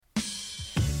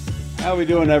How we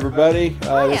doing, everybody?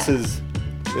 Hiya.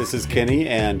 This is Kenny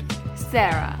and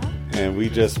Sarah. we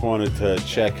just wanted to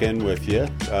check in with you,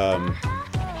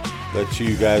 let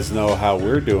you guys know how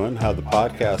we're doing, how the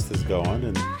podcast is going,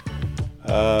 and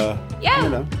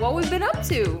what we've been up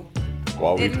to.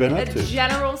 what we've been up In to. a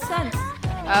general sense.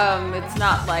 It's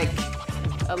not like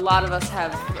a lot of us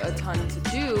have a ton to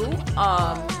do.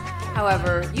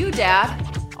 However, you,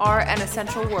 Dad, are an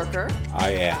essential worker.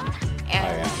 I am.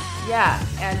 Yeah,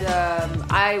 and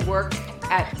I work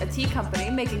at a tea company,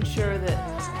 making sure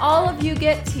that all of you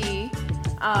get tea.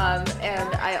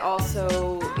 And I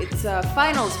also, it's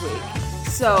finals week,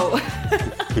 so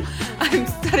I'm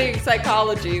studying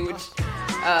psychology, which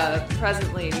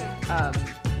presently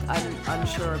I'm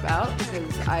unsure about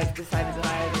because I've decided that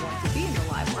I either want to be in the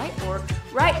limelight or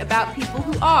write about people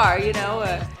who are,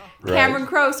 a Cameron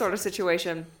Crowe sort of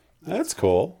situation. That's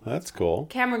cool.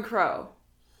 Cameron Crowe.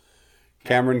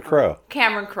 Cameron Crowe.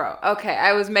 Cameron Crowe. Okay,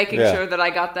 I was making sure that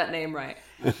I got that name right.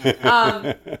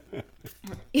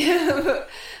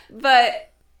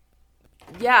 But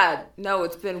yeah, no,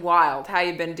 it's been wild. How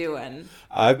you been doing?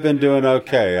 I've been doing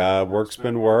okay. Work's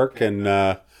been work, and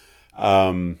I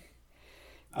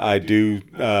do.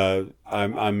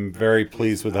 I'm very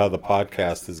pleased with how the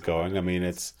podcast is going. I mean,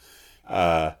 it's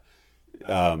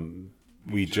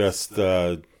we just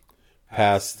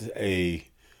passed a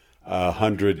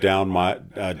 100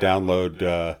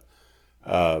 download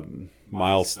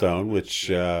milestone, which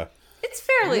It's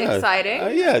fairly exciting.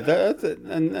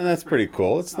 and that's pretty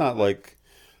cool. It's not like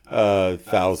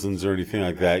thousands or anything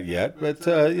like that yet, but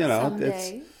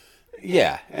Someday.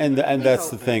 and that's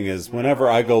the thing is, whenever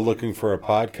I go looking for a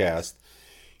podcast,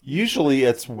 usually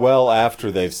it's well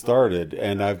after they've started,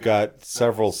 and I've got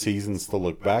several seasons to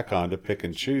look back on to pick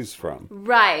and choose from.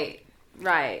 Right.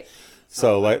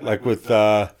 So like with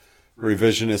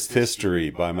Revisionist History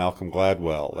by Malcolm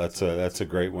Gladwell, that's a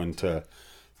great one to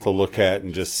look at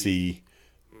and just see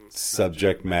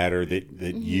subject matter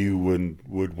that you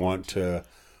would want to.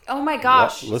 Oh my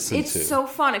gosh, listen it's to. so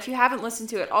fun. If you haven't listened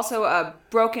to it, also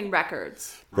Broken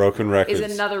Records. Broken Records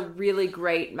Is another really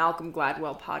great Malcolm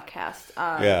Gladwell podcast.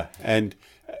 and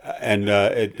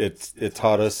it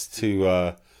taught us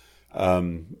to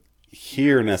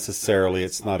here necessarily.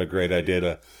 It's not a great idea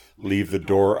to leave the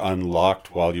door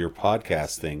unlocked while you're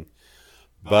podcasting,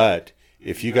 but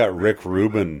if you got Rick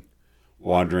Rubin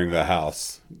wandering the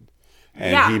house,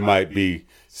 and he might be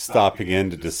stopping in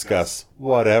to discuss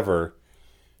whatever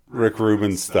Rick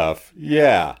Rubin stuff,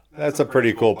 that's a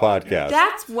pretty cool podcast.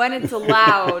 That's when it's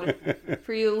allowed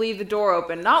for you to leave the door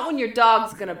open, not when your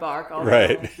dog's gonna bark. Although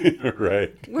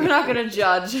Right. We're not gonna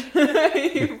judge.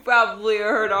 You probably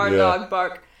heard our dog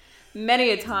bark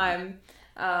many a time.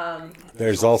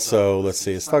 There's also, let's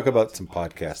talk about some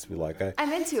podcasts we like.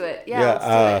 I'm into it. Let's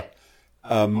do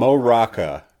it. Mo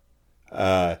Rocca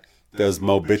does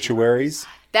Mobituaries.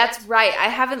 That's right. I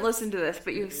haven't listened to this,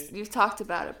 but you've talked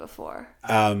about it before.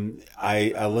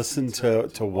 I listened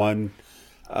to one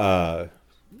over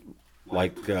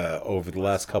the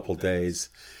last couple days,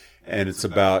 and it's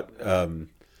about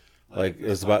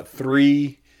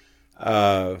three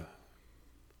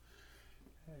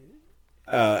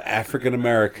African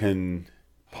American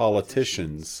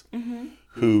politicians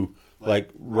who,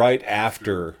 right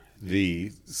after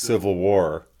the Civil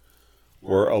War,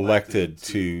 were elected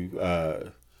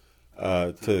to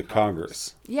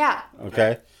Congress. Yeah.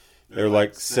 Okay? They're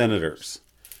like senators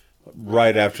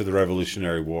right after the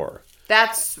Revolutionary War.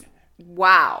 That's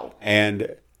wow.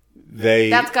 And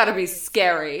that's got to be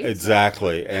scary.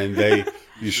 Exactly. And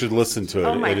you should listen to it.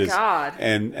 Oh my it is, God.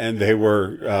 And they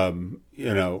were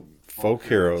folk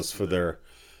heroes for their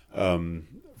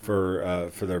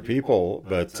people,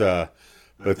 but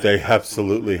they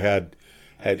absolutely had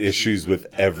issues with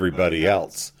everybody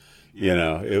else.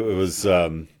 It was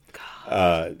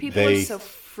people are so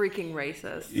freaking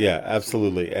racist. Yeah,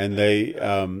 absolutely. And they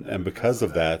and because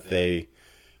of that, they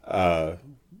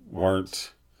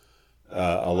weren't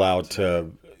allowed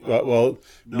to. Well,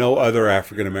 no other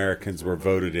African Americans were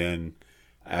voted in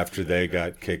after they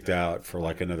got kicked out for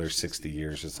another 60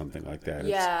 years or something like that.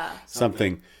 Yeah. It's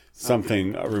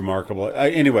something remarkable.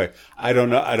 Anyway, I don't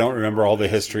know. I don't remember all the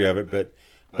history of it,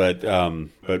 but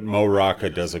Mo Rocca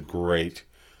does a great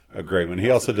one. He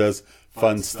also does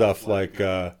fun stuff like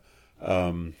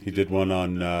he did one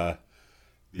on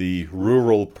the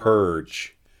Rural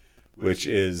Purge, which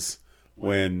is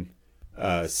when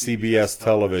CBS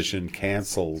television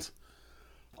canceled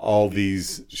all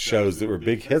these shows that were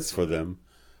big hits for them,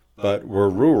 but were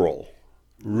rural.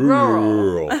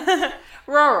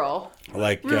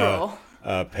 Like Rural.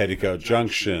 Petticoat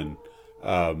Junction,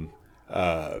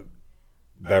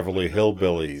 Beverly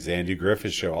Hillbillies, Andy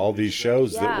Griffith Show, all these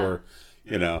shows that Yeah. were,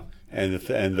 and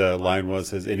the line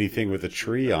was, "Has anything with a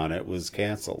tree on it was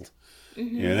canceled."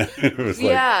 It was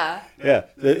like, Yeah.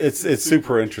 it's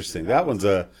super interesting. That one's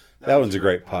a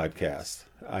great podcast.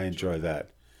 I enjoy that.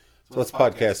 So what's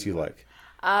podcast you like?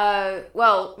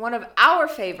 Well, one of our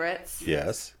favorites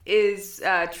Yes, is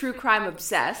True Crime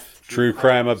Obsessed. True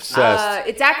Crime Obsessed.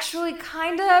 It's actually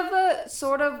kind of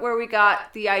sort of where we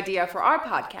got the idea for our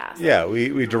podcast. Yeah,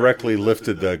 we directly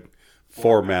lifted the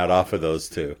format off of those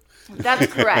two. That's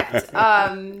correct.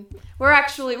 We're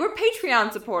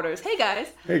Patreon supporters. Hey guys.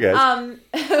 Hey guys.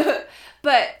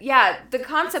 But yeah, the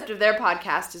concept of their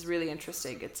podcast is really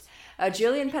interesting. It's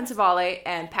Jillian Pensavalle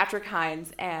and Patrick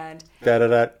Hines and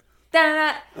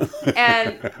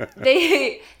and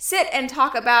they sit and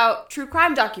talk about true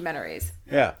crime documentaries.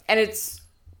 Yeah. And it's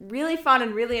really fun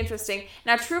and really interesting.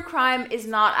 Now, true crime is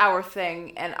not our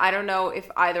thing, and I don't know if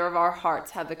either of our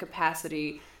hearts have the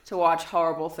capacity to watch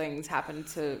horrible things happen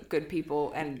to good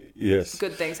people and Yes.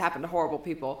 good things happen to horrible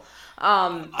people.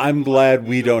 I'm glad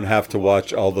we don't have to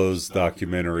watch all those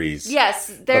documentaries. Yes,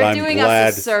 But they're I'm doing glad-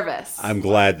 us a service. I'm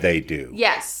glad they do.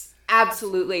 Yes,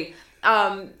 absolutely.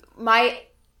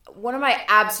 One of my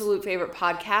absolute favorite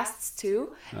podcasts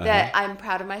too, that I'm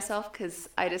proud of myself because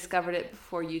I discovered it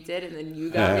before you did, and then you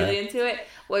got really into it,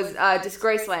 was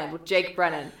Disgraceland with Jake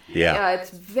Brennan. Yeah. It's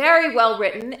very well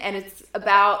written, and it's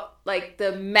about like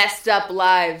the messed up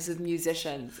lives of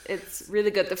musicians. It's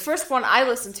really good. The first one I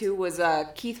listened to was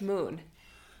Keith Moon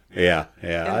Yeah.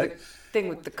 and the thing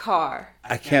with the car.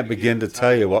 I can't begin to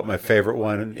tell you what my favorite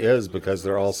one is because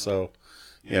they're all so,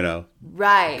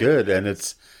 Right. good, and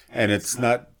it's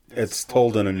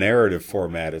told in a narrative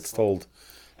format. It's told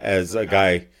as a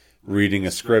guy reading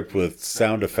a script with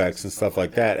sound effects and stuff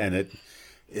like that, and it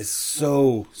is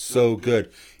so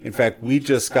good. In fact, we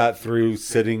just got through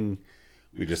sitting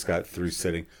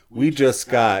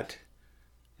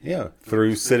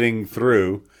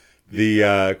through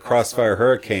the Crossfire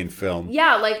Hurricane film.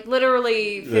 Yeah, like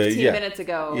literally 15 minutes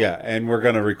ago. Yeah, and we're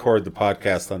going to record the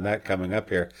podcast on that coming up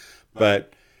here.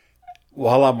 But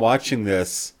while I'm watching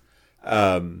this,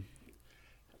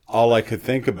 all I could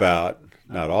think about,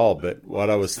 not all, but what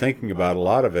I was thinking about, a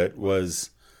lot of it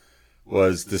was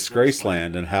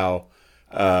Disgraceland and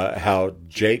how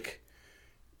Jake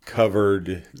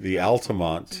covered the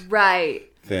Altamont Right.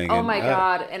 thing. Oh and, my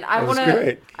God. And I that was want to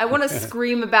great. I want to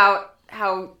scream about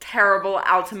how terrible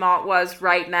Altamont was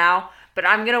right now, but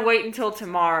I'm going to wait until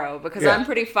tomorrow because Yeah. I'm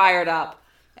pretty fired up,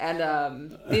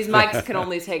 and these mics can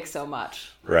only take so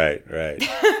much. Right.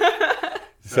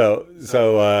 So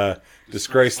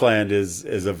Disgraceland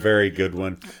is a very good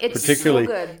one. It's particularly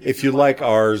so good. if you like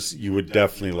ours, you would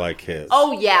definitely like his.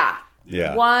 Oh yeah.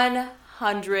 Yeah.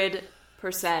 100%.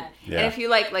 Yeah. And if you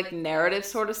like narrative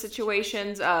sort of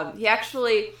situations, he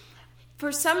actually,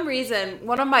 for some reason,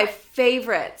 one of my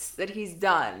favorites that he's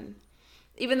done,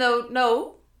 even though,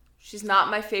 no, she's not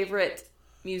my favorite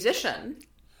musician,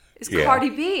 is Yeah. Cardi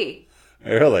B.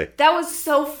 Really? That was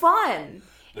so fun.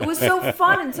 It was so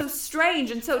fun and so strange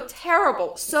and so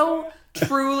terrible. So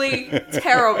truly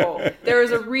terrible. There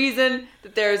is a reason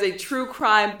that there is a true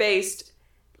crime based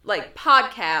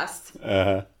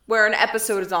podcast where an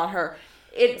episode is on her.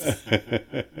 It's I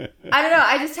don't know,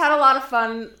 I just had a lot of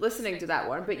fun listening to that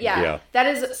one. But yeah. That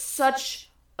is such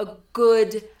a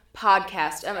good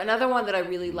podcast. Another one that I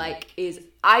really like is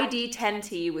ID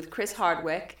 10T with Chris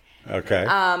Hardwick. Okay.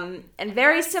 And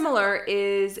very similar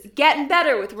is Getting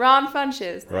Better with Ron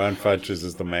Funches. Ron Funches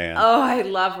is the man. Oh, I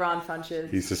love Ron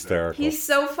Funches. He's hysterical. He's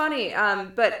so funny.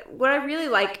 But what I really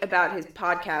like about his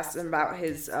podcast and about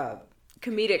his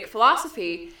comedic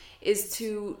philosophy is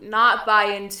to not buy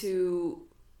into,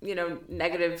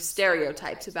 negative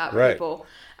stereotypes about people.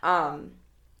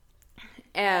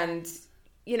 And,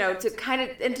 to kind of,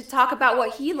 and to talk about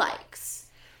what he likes.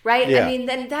 Right? Yeah. I mean,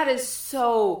 then that is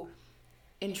so...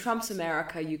 In Trump's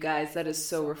America, you guys, that is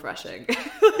so refreshing.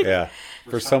 Yeah.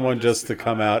 For someone just to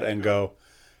come out and go,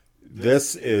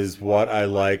 this is what I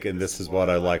like and this is what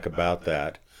I like about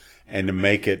that. And to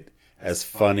make it as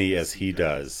funny as he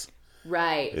does.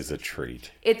 Right. Is a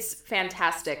treat. It's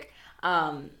fantastic.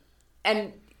 And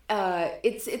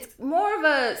it's more of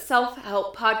a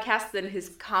self-help podcast than his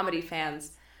comedy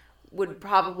fans would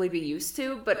probably be used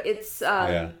to. But it's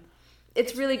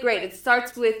really great. It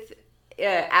starts with...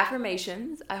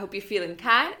 affirmations. I hope you're feeling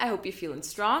kind. I hope you're feeling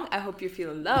strong. I hope you're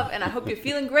feeling love. And I hope you're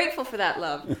feeling grateful for that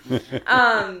love.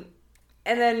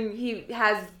 And then he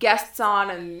has guests on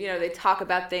and, they talk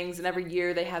about things. And every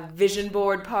year they have vision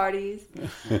board parties.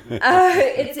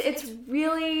 It's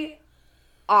really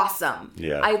awesome.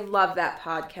 Yeah. I love that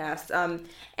podcast.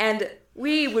 And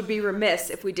we would be remiss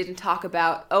if we didn't talk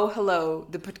about Oh Hello,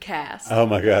 the podcast. Oh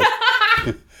my God.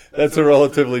 That's a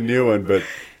relatively new one, but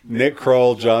Nick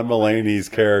Kroll, John Mulaney's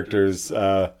characters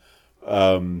from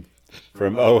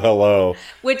Oh Hello,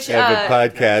 Which have a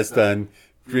podcast on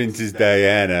Princess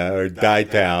Diana or Die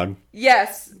Town.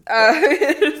 Yes,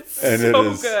 it's And so it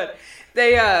is good.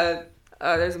 They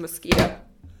there's a mosquito.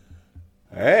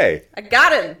 Hey, I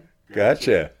got him.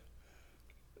 gotcha.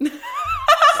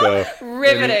 So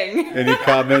Riveting. any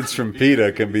comments from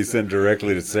PETA can be sent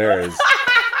directly to Sarah's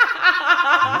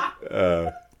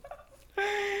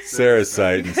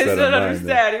site instead I of don't mine.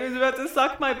 understand. He was about to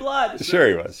suck my blood. Sure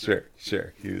he was.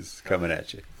 Sure. He was coming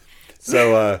at you.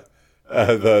 So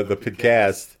the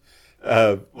podcast,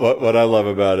 what I love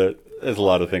about it, there's a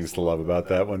lot of things to love about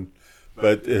that one,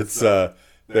 but it's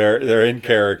they're in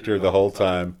character the whole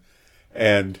time,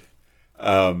 and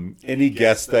any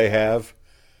guest they have,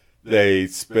 they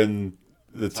spend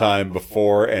the time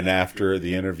before and after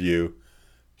the interview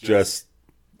just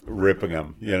ripping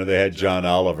them. You know, they had John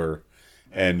Oliver,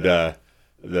 and the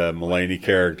Mulaney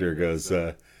character goes,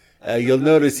 you'll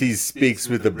notice he speaks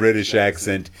with a British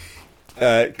accent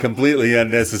completely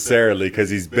unnecessarily because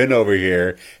he's been over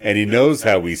here and he knows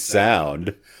how we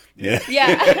sound.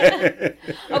 Yeah.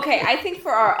 Okay, I think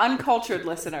for our uncultured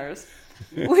listeners,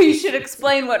 we should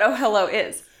explain what Oh Hello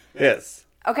is. Yes.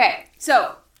 Okay,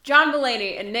 so John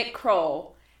Mulaney and Nick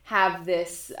Kroll have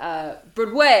this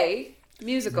Broadway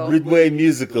musical. Broadway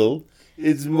musical.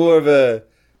 It's more of a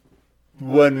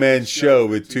one-man show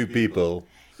with two people.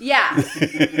 Yeah,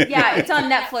 it's on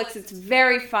Netflix. It's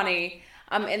very funny.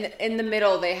 In the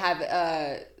middle, they have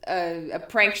a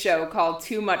prank show called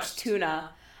Too Much Tuna,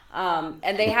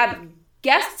 and they have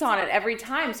guests on it every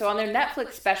time. So on their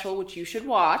Netflix special, which you should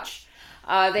watch,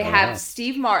 they have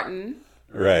Steve Martin,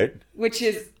 Right. which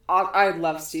is I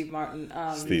love Steve Martin.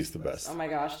 Steve's the best. Oh my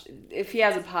gosh, if he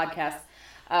has a podcast,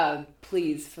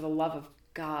 please, for the love of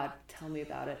God, tell me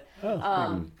about it.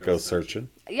 Go searching.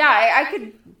 Yeah, I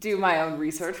could do my own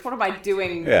research. What am I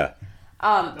doing? Yeah.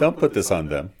 Don't put this on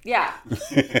them. Yeah.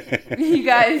 You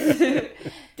guys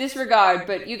disregard,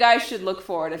 but you guys should look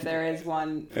for it if there is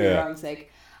one for your own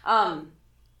sake. But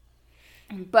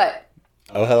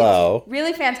Oh, hello.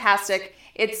 really fantastic.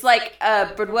 It's like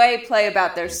a Broadway play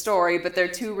about their story, but they're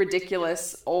two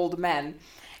ridiculous old men.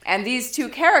 And these two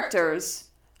characters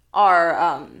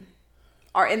are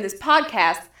in this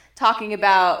podcast talking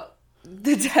about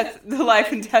the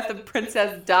life and death of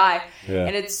Princess Di. Yeah.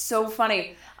 And it's so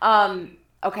funny.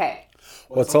 Okay.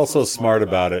 What's also smart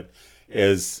about it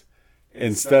is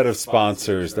instead of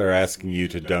sponsors, they're asking you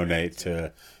to donate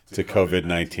to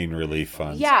COVID-19 relief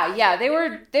funds. Yeah. They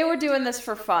were doing this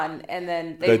for fun, and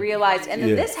then they realized, and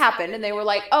then this happened, and they were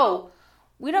like, "Oh,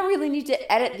 we don't really need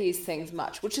to edit these things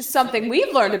much," which is something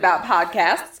we've learned about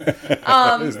podcasts.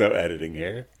 There's no editing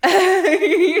here.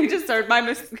 You just heard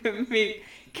me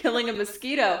killing a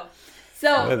mosquito.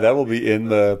 So That will be in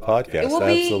the podcast. it will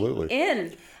Absolutely. be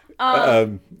in.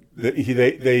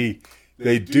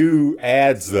 They do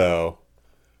ads though,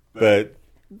 but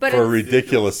for it's-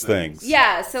 ridiculous things.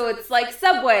 Yeah, so it's like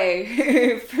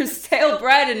Subway for stale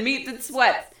bread and meat that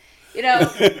sweats. You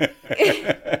know,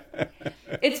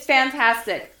 it's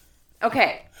fantastic.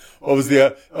 Okay. What was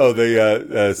the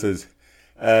it says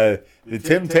the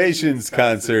Temptations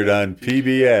concert on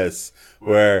PBS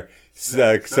where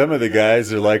some of the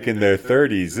guys are like in their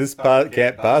 30s. This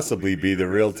can't possibly be the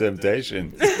real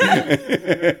Temptations.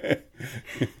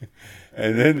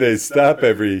 And then they stop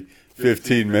every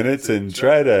 15 minutes and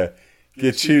try to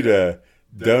get you to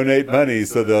donate money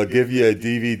so they'll give you a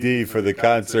DVD for the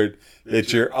concert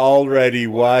that you're already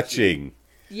watching.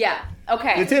 Yeah.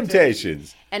 Okay. The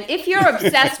Temptations. And if you're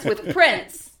obsessed with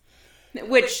Prince,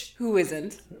 which who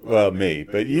isn't? Well, me,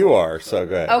 but you are, so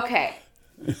go ahead. Okay.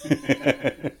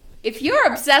 If you're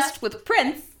obsessed with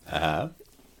Prince,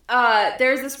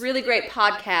 there's this really great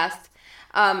podcast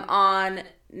on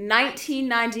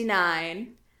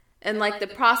 1999 and like the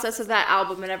process of that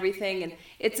album and everything, and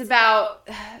it's about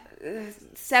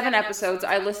 7 episodes.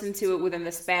 I listened to it within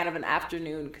the span of an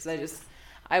afternoon because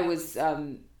I was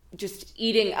just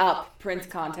eating up Prince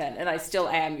content, and I still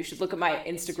am. You should look at my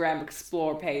Instagram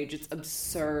Explore page. It's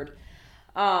absurd.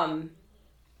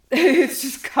 It's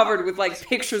just covered with like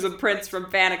pictures of Prince from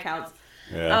fan accounts.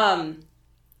 Yeah.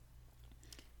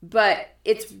 But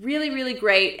it's really, really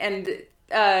great. And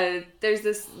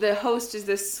the host is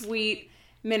this sweet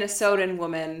Minnesotan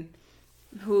woman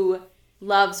who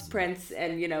loves Prince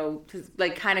and, you know,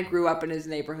 like kind of grew up in his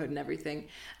neighborhood and everything.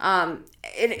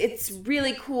 It's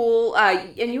really cool.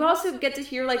 And you also get to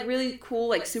hear like really cool,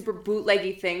 like super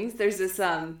bootleggy things. There's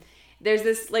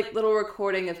this like little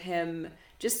recording of him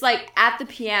just like at the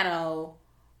piano,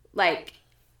 like,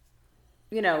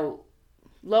 you know,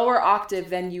 lower octave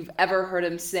than you've ever heard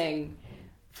him sing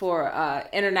for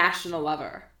International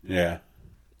Lover. Yeah.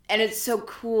 And it's so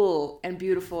cool and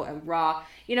beautiful and raw.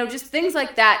 You know, just things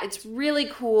like that. It's really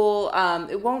cool.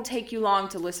 It won't take you long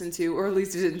to listen to, or at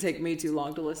least it didn't take me too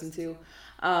long to listen to.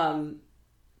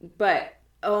 But,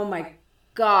 oh my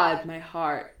God, my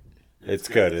heart. It's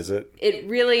good, is it?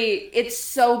 It's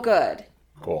so good.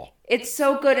 Cool. It's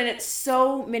so good, and it's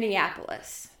so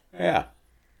Minneapolis. Yeah.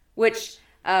 Which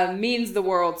means the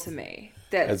world to me.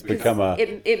 It's become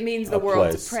it means the world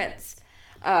place. to Prince.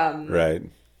 Right.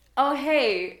 Oh,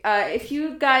 hey, if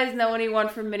you guys know anyone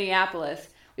from Minneapolis,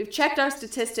 we've checked our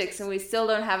statistics and we still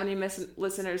don't have any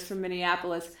listeners from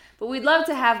Minneapolis, but we'd love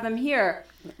to have them here.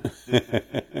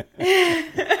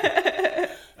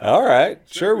 All right.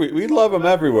 Sure, we love them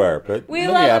everywhere, but we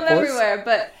love them everywhere,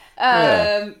 but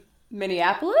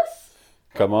Minneapolis?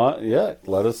 Come on, yeah,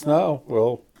 let us know.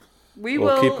 We'll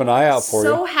will keep an eye out for you.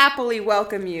 So happily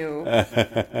welcome you.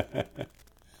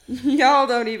 Y'all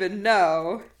don't even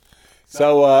know.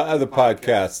 So, other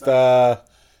podcast,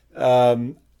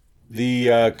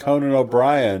 the Conan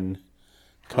O'Brien,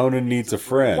 Conan Needs a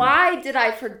Friend. Why did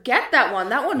I forget that one?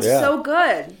 That one's so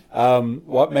good.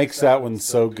 What makes that one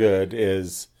so good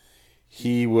is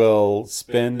he will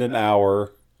spend an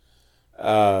hour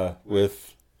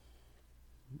with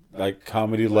like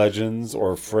comedy legends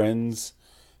or friends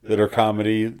that are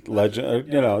comedy legend.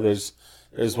 You know, there's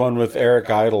one with Eric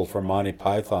Idle from Monty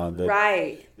Python that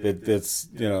right. It's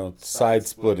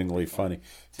side-splittingly funny.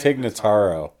 Tig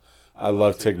Notaro, I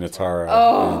love Tig Notaro.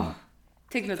 Oh,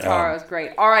 Tig Notaro is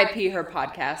great. R.I.P. her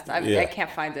podcast. I can't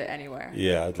find it anywhere.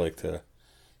 Yeah, I'd like to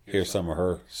hear some of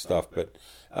her stuff. But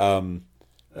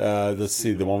let's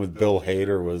see, the one with Bill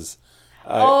Hader was.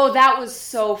 That was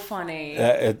so funny.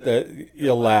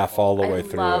 You'll laugh all the way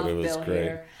through it. It was Bill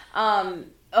great. Hader.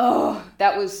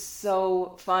 That was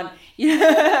so fun.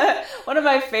 Yeah, one of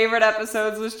my favorite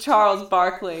episodes was Charles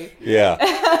Barkley. Yeah.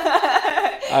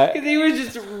 Because he was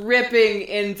just ripping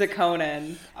into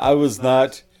Conan. I was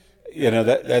not,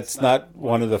 that's not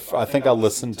one of the, I think I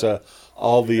listened to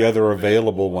all the other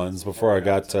available ones before I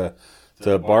got to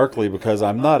Barkley because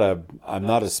I'm not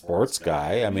a sports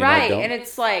guy. I mean, right. And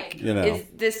it's like,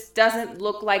 this doesn't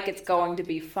look like it's going to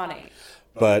be funny.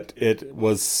 But it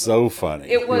was so funny.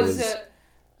 It was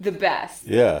the best.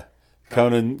 Yeah.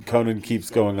 Conan keeps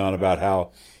going on about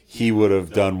how he would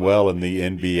have done well in the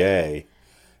NBA,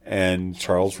 and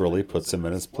Charles really puts him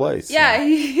in his place. Yeah.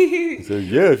 He said,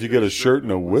 yeah, if you get a shirt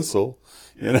and a whistle,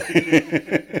 maybe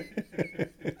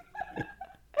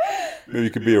you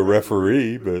could be a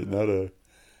referee, but not a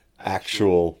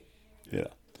actual,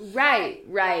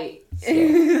 Right. So.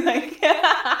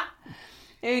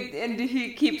 And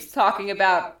he keeps talking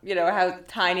about, how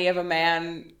tiny of a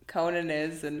man Conan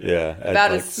is and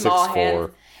about his small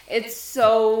hands. It's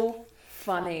so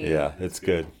funny. Yeah, it's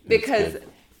good. Because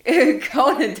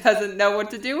Conan doesn't know what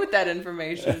to do with that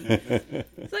information.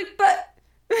 It's like, but...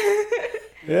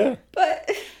 yeah.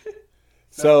 But...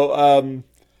 So,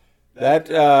 that...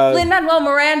 Lin-Manuel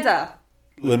Miranda.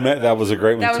 That was a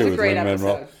great one, that too. Was a great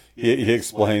episode. He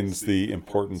explains the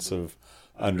importance of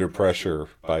Under Pressure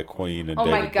by Queen and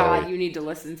David Bowie. Oh, my God, Bowie. you need to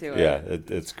listen to it. Yeah,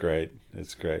 it's great.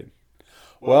 It's great.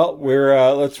 Well,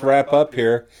 let's wrap up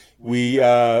here. We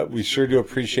sure do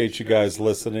appreciate you guys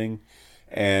listening,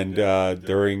 and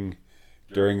during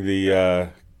the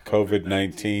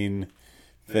COVID-19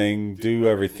 thing, do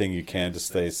everything you can to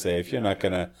stay safe. You're not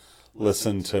going to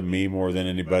listen to me more than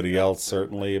anybody else,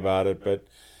 certainly, about it, but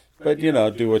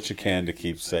do what you can to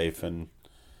keep safe, and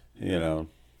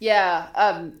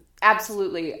Yeah,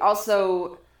 absolutely.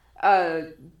 Also,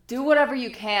 do whatever you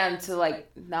can to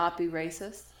not be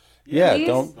racist. Yeah, please.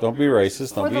 don't be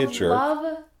racist. Don't be a jerk. For the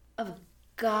love of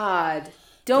God,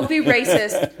 don't be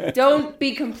racist. Don't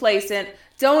be complacent.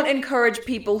 Don't encourage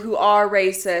people who are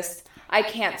racist. I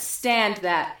can't stand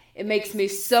that. It makes me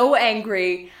so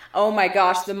angry. Oh my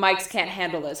gosh, the mics can't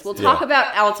handle this. We'll talk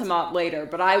about Altamont later,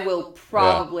 but I will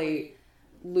probably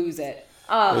lose it.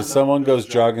 If someone goes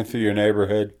jogging through your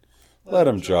neighborhood, let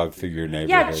them jog through your neighborhood.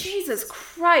 Yeah, Jesus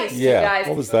Christ, you guys.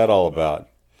 What was that all about?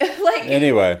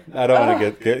 Anyway, I don't want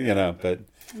to get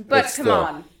but come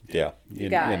on. Yeah,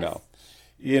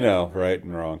 you know, right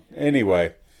and wrong.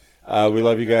 Anyway, we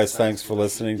love you guys. Thanks for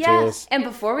listening to us. And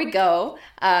before we go,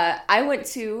 I went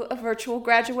to a virtual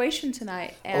graduation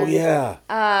tonight. And,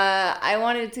 I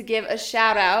wanted to give a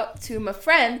shout out to my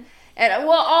friend and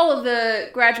all of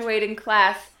the graduating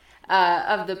class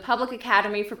of the Public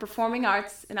Academy for Performing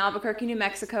Arts in Albuquerque, New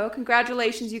Mexico.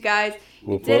 Congratulations, you guys.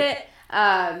 You did it.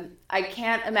 I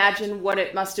can't imagine what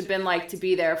it must have been like to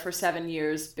be there for 7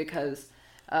 years because,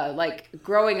 like,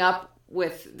 growing up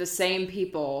with the same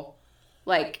people,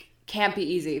 like, can't be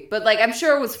easy. But, like, I'm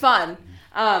sure it was fun.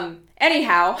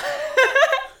 Anyhow,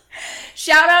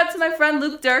 shout out to my friend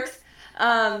Luke Dirks.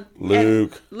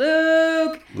 Luke's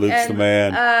the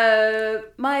man.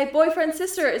 My boyfriend's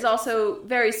sister is also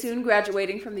very soon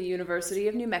graduating from the University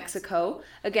of New Mexico,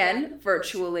 again,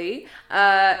 virtually.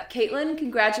 Caitlin,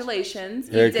 congratulations.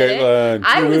 You did Caitlin. it.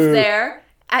 I was there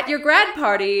at your grad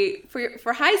party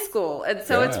for high school, and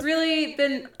so it's really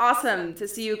been awesome to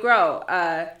see you grow.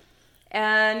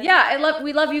 And yeah,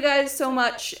 we love you guys so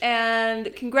much,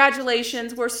 and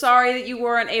congratulations. We're sorry that you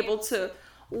weren't able to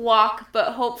walk,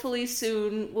 but hopefully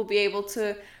soon we'll be able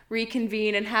to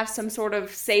reconvene and have some sort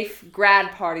of safe grad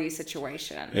party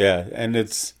situation. Yeah, and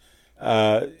it's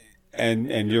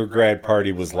and your grad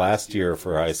party was last year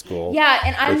for high school.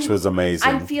 Yeah, which was amazing.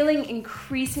 I'm feeling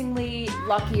increasingly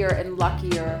luckier and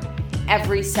luckier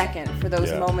every second for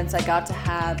those moments I got to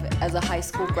have as a high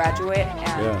school graduate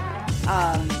and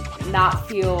not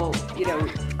feel,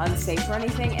 unsafe or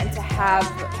anything, and to have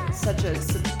such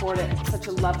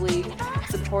a lovely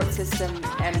support system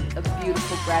and a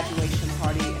beautiful graduation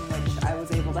party in which I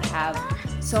was able to have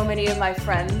so many of my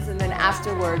friends, and then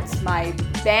afterwards my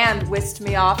band whisked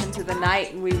me off into the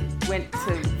night and we went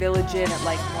to Village Inn at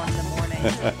like 1 in the morning.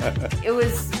 It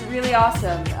was really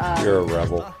awesome. You're a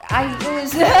rebel.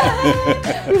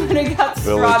 We went and got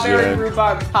strawberry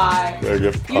rhubarb pie.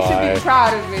 You should be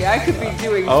proud of me. I could be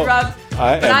doing drugs,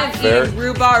 but I'm eating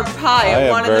rhubarb pie at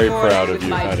 1 in the morning with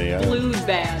my blues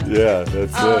band. Yeah,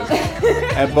 that's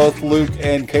it. And both Luke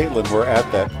and Caitlin were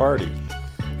at that party.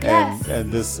 Yes.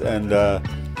 And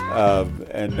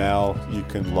now you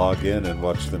can log in and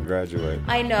watch them graduate.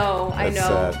 I know.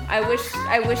 Sad. I wish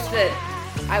that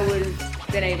I would have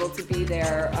been able to be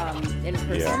there in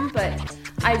person, but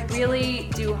I really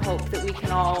do hope that we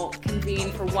can all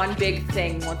convene for one big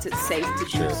thing once it's safe to do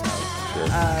so. Sure.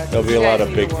 There'll be a lot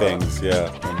of big things,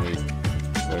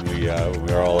 when we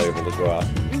are all able to go out.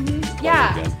 And play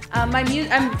again.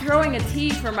 I'm throwing a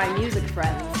tea for my music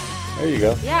friends. There you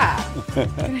go. Yeah.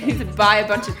 I need to buy a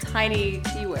bunch of tiny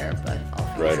teaware, but I'll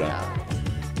figure it out.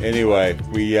 Anyway,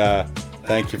 we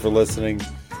thank you for listening.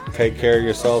 Take care of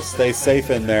yourself. Stay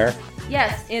safe in there.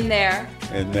 Yes, in there.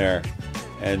 And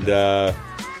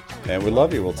we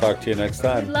love you. We'll talk to you next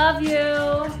time. Love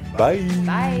you. Bye.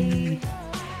 Bye.